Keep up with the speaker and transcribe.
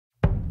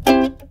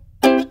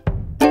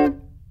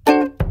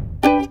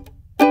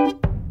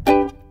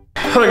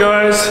Hello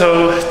guys,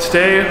 so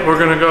today we're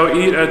gonna go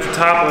eat at the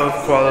top of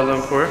Kuala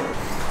Lumpur.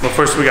 Well,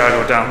 first we gotta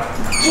go down.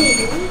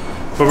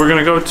 But we're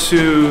gonna go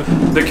to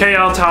the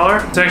KL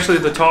Tower. It's actually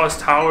the tallest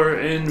tower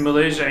in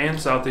Malaysia and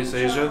Southeast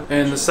Asia,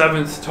 and the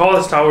 7th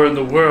tallest tower in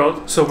the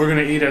world. So we're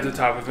gonna eat at the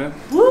top of it.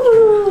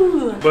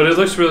 Woo! But it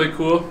looks really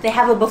cool. They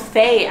have a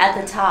buffet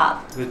at the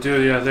top. They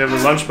do, yeah. They have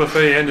a lunch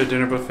buffet and a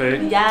dinner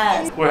buffet.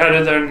 Yes. We're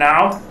headed there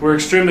now. We're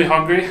extremely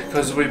hungry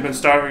because we've been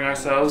starving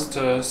ourselves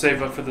to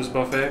save up for this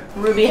buffet.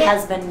 Ruby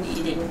has been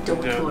eating,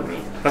 don't worry.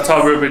 That's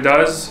all Ruby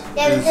does,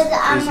 Yeah,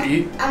 because is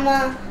eat. I'm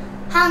a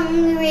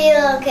hungry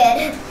little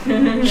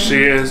kid.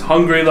 She is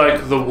hungry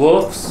like the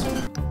wolves.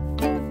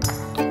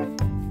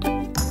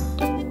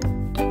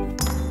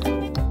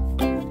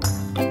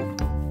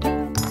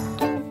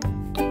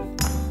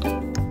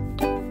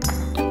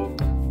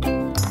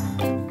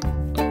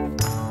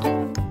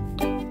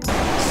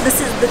 This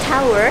is the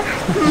tower.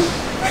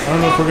 I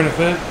don't know if we're gonna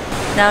fit.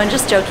 No, I'm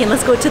just joking.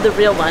 Let's go to the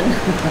real one.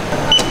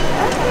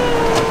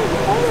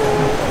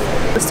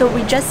 So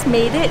we just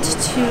made it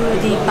to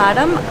the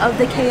bottom of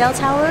the KL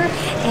Tower,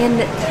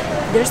 and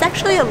there's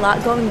actually a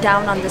lot going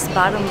down on this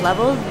bottom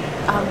level.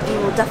 We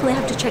will definitely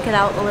have to check it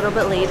out a little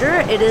bit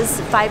later. It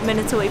is 5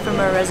 minutes away from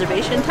our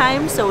reservation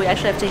time, so we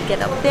actually have to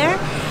get up there.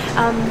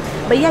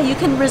 But yeah, you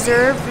can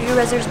reserve your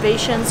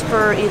reservations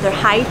for either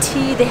high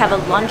tea. They have a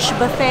lunch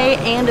buffet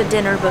and a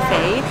dinner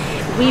buffet.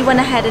 We went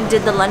ahead and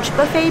did the lunch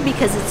buffet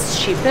because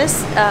it's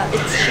cheapest.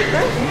 It's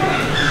cheaper.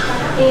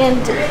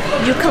 And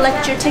you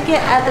collect your ticket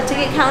at the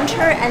ticket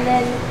counter, and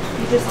then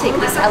you just take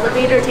this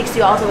elevator. It takes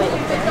you all the way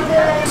up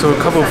there. So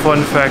a couple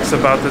fun facts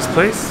about this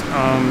place.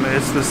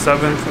 It's the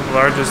 7th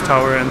largest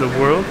tower in the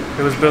world.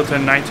 It was built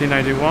in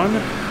 1991.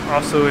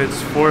 Also,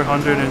 it's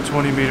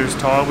 420 meters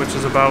tall, which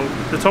is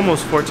it's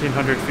almost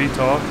 1,400 feet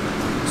tall.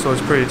 So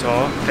it's pretty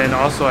tall. And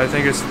also, I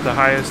think it's the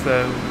highest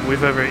that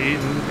we've ever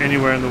eaten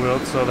anywhere in the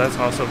world. So that's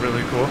also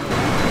really cool.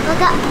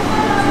 Look up.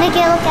 Nikki,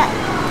 look up.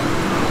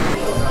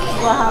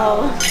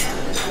 Wow.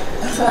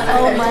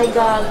 Oh my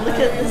god, look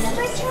at this.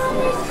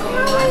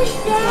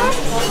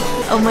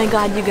 Oh my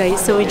god, you guys,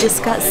 so we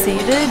just got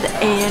seated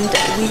and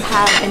we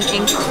have an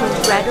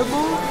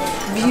incredible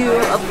view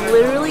of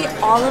literally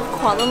all of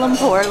Kuala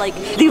Lumpur, like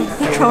the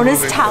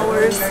Petronas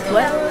Towers.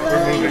 What?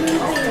 We're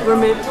moving. We're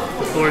moving.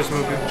 The floor is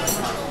moving.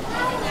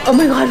 Oh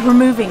my god, we're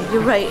moving,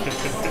 you're right.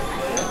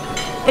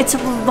 It's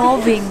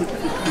revolving.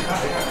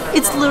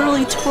 It's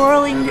literally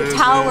twirling the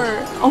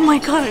tower. Oh my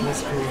god.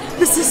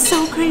 This is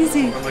so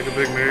crazy. Like a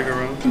big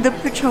merry-go-round. The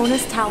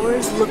Petronas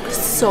Towers look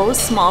so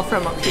small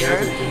from up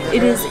here.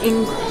 It is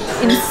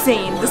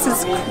insane. This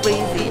is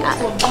crazy.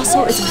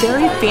 Also, it's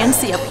very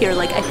fancy up here.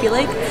 Like, I feel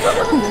like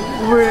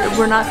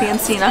we're not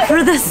fancy enough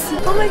for this.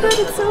 Oh my god,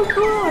 it's so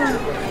cool.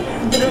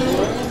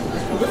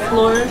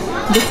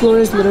 The floor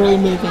is literally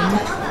moving.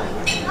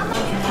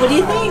 What do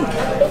you think?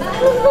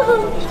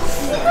 Cool,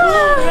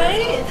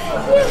 right?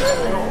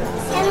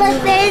 And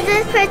look, there's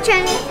the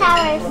Petronas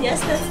Towers. Yes,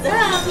 that's them.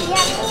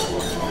 Yeah.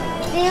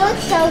 They look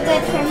so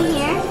good from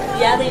here.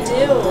 Yeah, they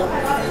do.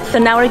 So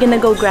now we're gonna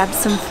go grab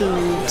some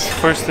food.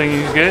 First thing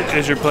you get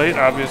is your plate,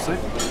 obviously.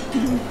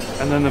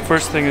 And then the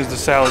first thing is the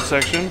salad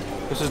section.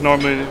 This is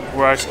normally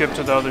where I skip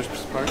to the other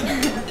part. And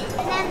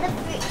then the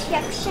fruit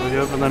section.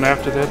 Yep, and then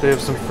after that they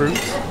have some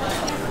fruits.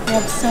 They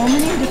have so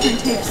many different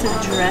types of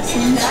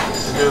dressings.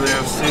 Here they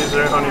have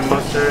Caesar, honey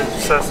mustard,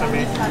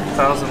 sesame,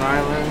 Thousand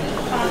Island.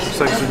 Looks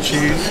like some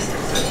cheese.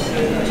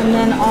 And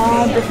then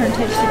all different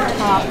types of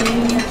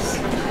toppings.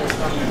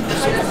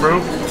 Some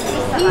fruit.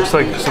 Looks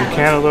like some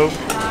cantaloupe.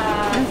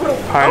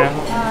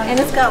 Pineapple. And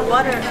it's got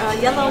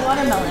yellow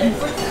watermelon.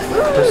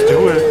 Let's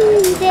do it.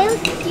 They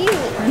look cute.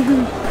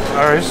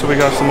 Alright, so we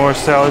got some more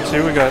salads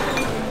here. We got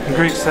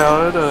Greek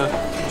salad,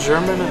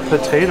 German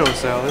potato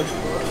salad,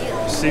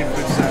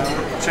 seafood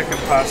salad, chicken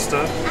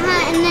pasta.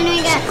 And then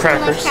we got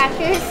crackers. Some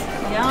crackers.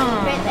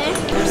 Yum. Right there.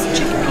 There's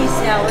chickpea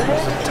salad.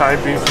 Thai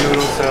beef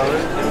noodle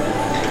salad,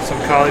 some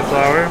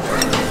cauliflower,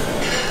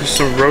 just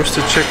some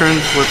roasted chicken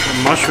with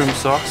mushroom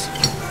sauce.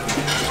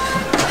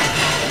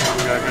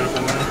 We got good up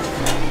in there.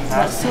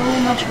 Got so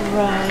much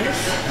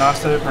rice.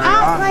 Nasi Oh,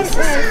 biryani. like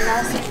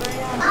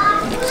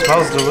this.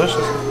 Smells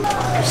delicious.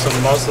 There's some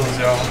mussels,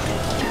 y'all.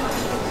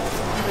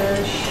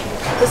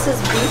 This is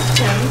beef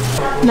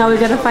tin. Now we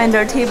gotta find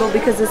our table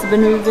because it's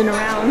been moving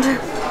around.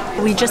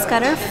 We just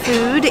got our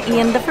food,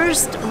 and the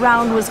first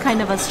round was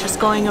kind of us just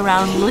going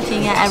around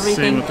looking at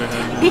everything,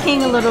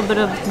 picking a little bit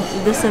of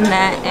this and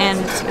that, and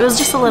it was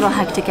just a little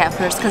hectic at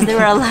first because there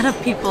were a lot of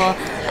people,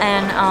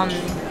 and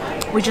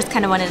we just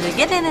kind of wanted to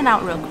get in and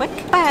out real quick.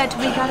 But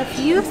we got a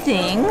few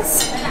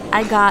things.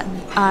 I got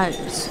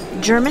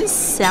German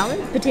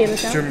salad, potato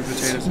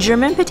salad.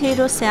 German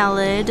potato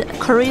salad,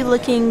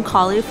 curry-looking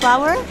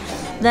cauliflower,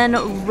 then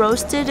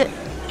roasted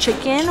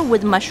chicken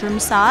with mushroom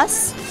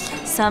sauce,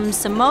 some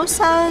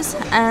samosas,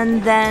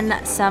 and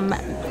then some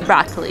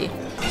broccoli.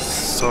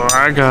 So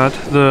I got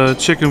the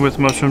chicken with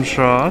mushroom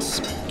sauce.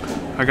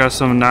 I got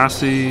some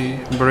nasi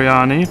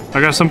biryani.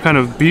 I got some kind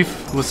of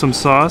beef with some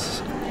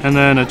sauce, and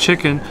then a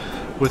chicken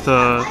with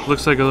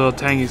looks like a little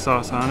tangy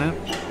sauce on it.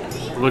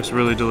 looks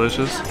really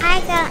delicious. I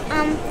got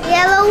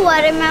yellow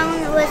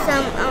watermelon with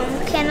some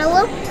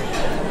cantaloupe.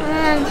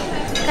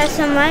 Got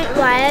some white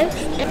rice,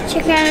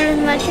 chicken with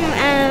mushroom,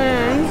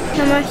 and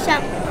some more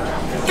stuff.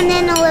 And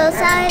then a little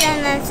salad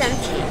and then some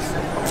cheese.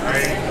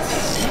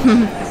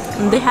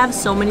 They have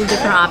so many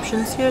different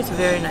options here. It's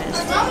very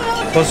nice.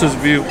 Plus this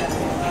view.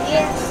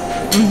 Yeah.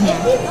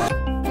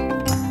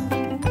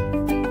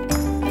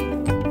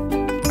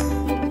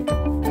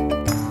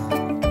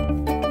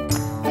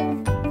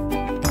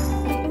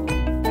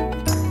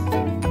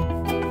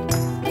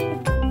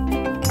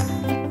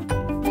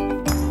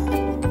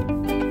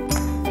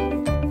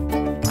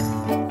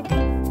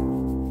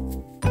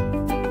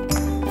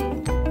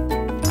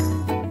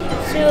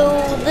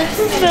 So this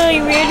is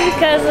really weird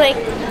because like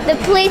the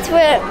plates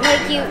where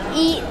like you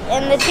eat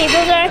and the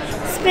tables are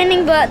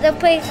spinning, but the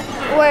place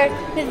where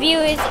the view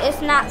is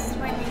not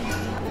spinning.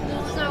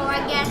 So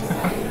I guess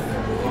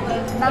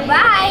bye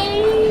bye.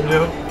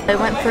 Yep. I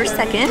went for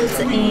seconds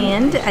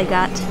and I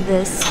got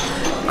this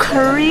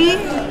curry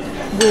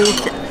with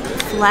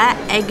flat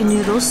egg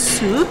noodle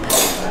soup,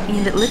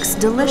 and it looks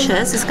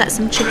delicious. It's got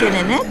some chicken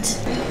in it.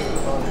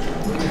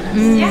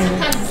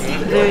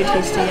 Very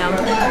tasty, yum.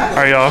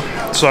 Alright y'all,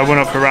 so I went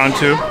up for round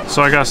 2.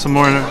 So I got some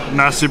more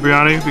nasi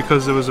biryani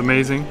because it was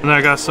amazing. And then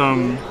I got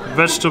some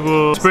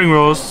vegetable spring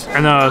rolls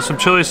and some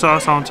chili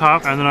sauce on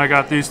top. And then I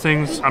got these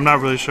things, I'm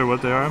not really sure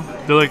what they are.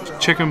 They're like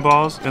chicken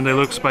balls and they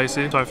look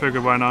spicy, so I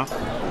figured why not.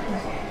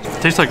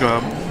 Tastes like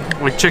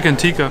chicken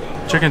tikka.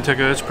 Chicken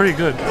tikka, it's pretty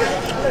good.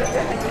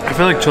 I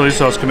feel like chili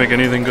sauce can make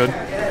anything good.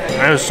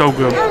 That is so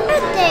good.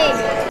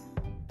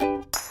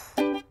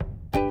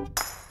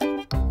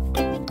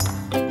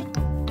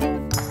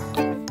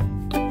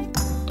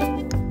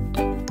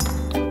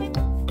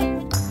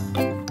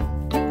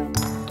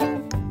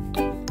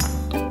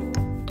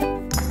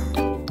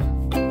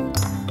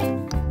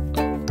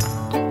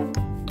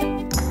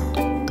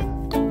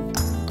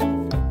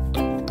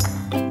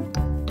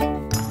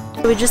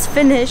 We just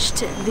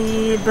finished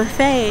the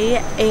buffet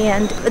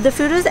and the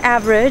food is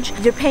average.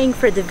 You're paying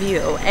for the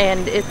view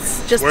and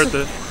it's just worth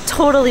it.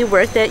 Totally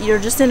worth it. You're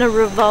just in a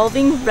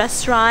revolving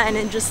restaurant and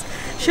it just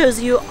shows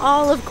you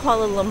all of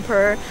Kuala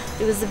Lumpur.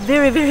 It was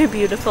very, very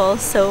beautiful,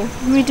 so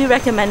we do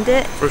recommend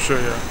it. For sure,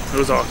 yeah. It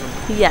was awesome.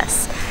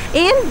 Yes.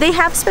 And they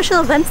have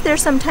special events there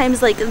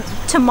sometimes, like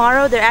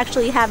tomorrow they're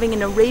actually having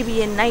an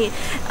Arabian night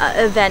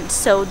event,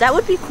 so that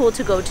would be cool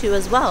to go to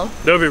as well.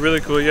 That would be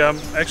really cool, yeah. I'm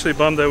actually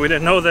bummed that we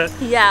didn't know that.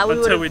 Yeah,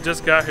 until we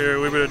just got here,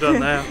 we would have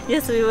done that.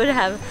 Yes, we would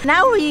have.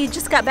 Now we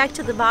just got back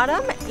to the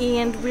bottom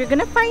and we're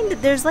gonna find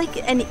there's like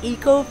an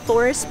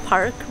eco-forest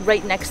park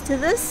right next to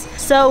this.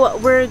 So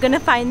we're gonna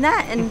find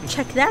that and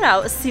check that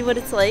out, see what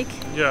it's like.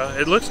 Yeah,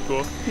 it looks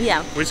cool.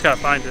 Yeah. We just gotta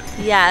find it.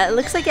 Yeah, it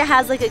looks like it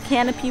has like a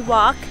canopy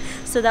walk.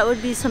 So that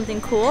would be something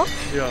cool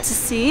to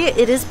see.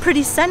 It is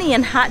pretty sunny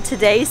and hot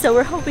today, so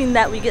we're hoping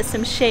that we get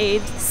some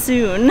shade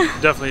soon.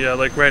 Definitely, yeah,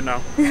 like right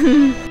now.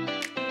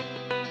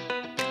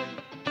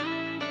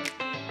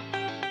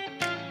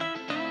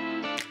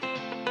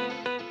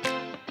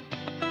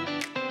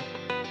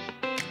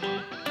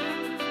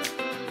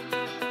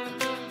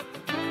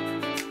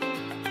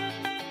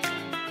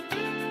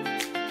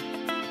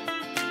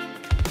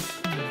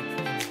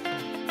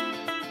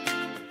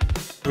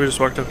 We just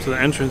walked up to the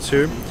entrance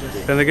here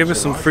and they gave us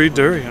some free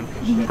durian,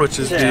 which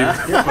is the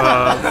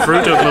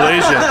fruit of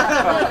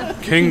Malaysia.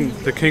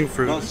 The king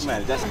fruit.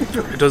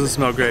 It doesn't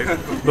smell great,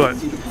 but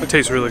it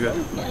tastes really good.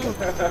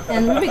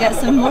 And we got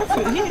some more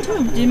fruit here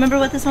too. Do you remember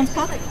what this one's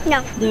called?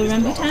 No. The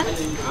rambutan?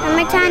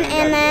 Rambutan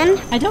and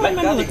then... I don't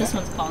remember what this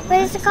one's called. What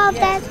is it called,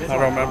 Dad? I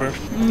don't remember.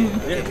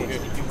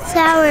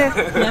 Sour.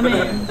 Yummy.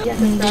 And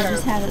they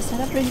just had it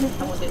set up right here.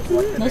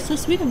 That's so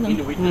sweet of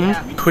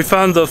them. We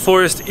found the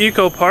Forest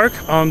Eco Park.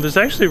 There's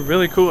actually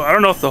really cool. I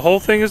don't know if the whole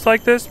thing is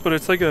like this, but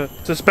it's like a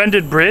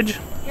suspended bridge.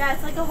 Yeah,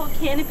 it's like a whole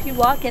canopy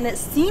walk and it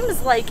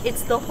seems like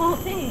it's the whole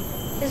thing.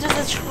 It's just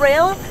a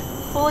trail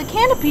full of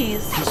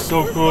canopies. It's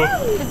so cool.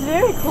 It's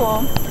very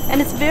cool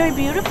and it's very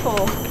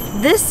beautiful.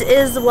 This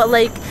is what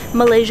like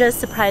Malaysia is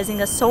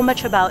surprising us so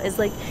much about, is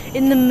like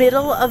in the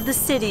middle of the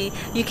city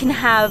you can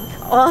have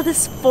all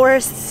this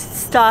forest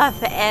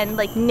stuff and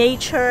like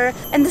nature,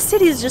 and the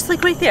city is just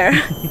like right there.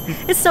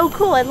 It's so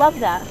cool. I love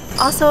that.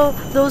 Also,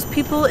 those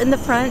people in the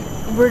front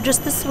were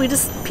just the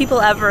sweetest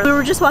people ever. We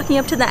were just walking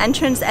up to the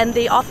entrance and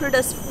they offered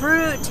us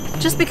fruit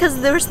just because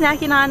they were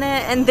snacking on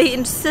it, and they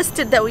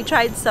insisted that we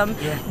tried some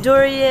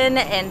durian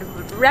and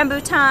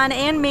rambutan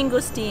and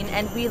mangosteen,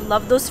 and we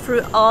love those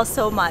fruit all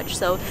so much,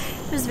 so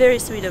it was very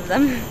sweet of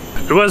them.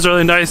 It was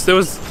really nice. It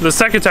was the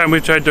second time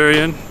we tried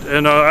durian,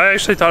 and I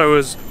actually thought it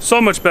was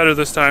so much better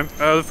this time.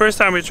 The first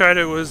time we tried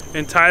it was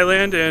in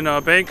Thailand, in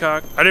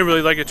Bangkok. I didn't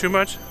really like it too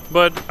much,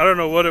 but I don't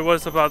know what it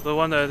was about the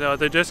one that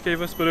they just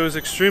gave us, but it was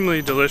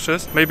extremely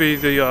delicious. Maybe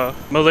the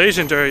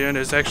Malaysian durian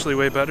is actually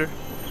way better.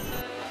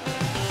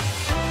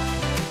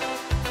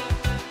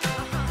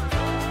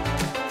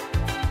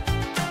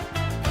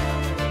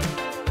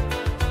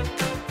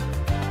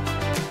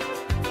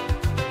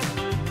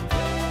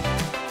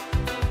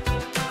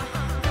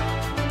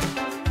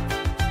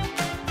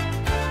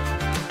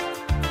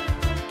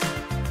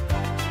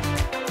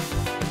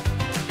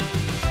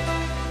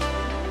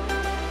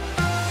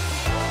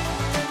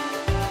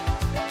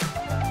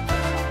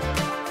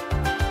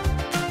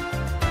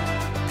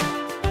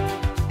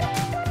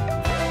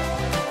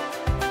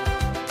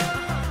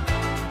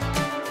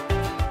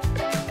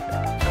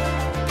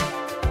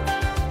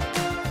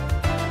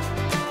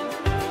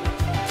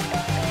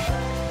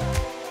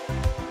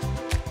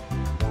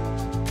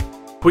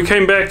 We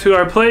came back to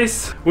our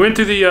place. We went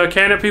through the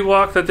canopy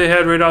walk that they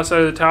had right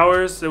outside of the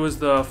towers. It was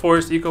the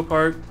Forest Eco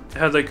Park. It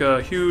had like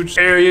a huge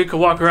area you could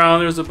walk around.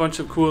 There was a bunch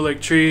of cool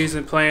like trees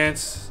and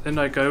plants, and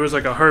like there was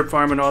like a herb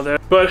farm and all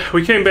that. But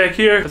we came back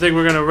here. I think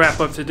we're gonna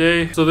wrap up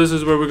today. So this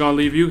is where we're gonna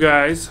leave you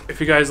guys.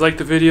 If you guys liked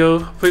the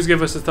video, please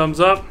give us a thumbs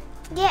up.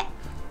 Yeah,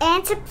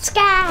 and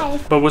subscribe.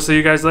 But we'll see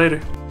you guys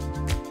later.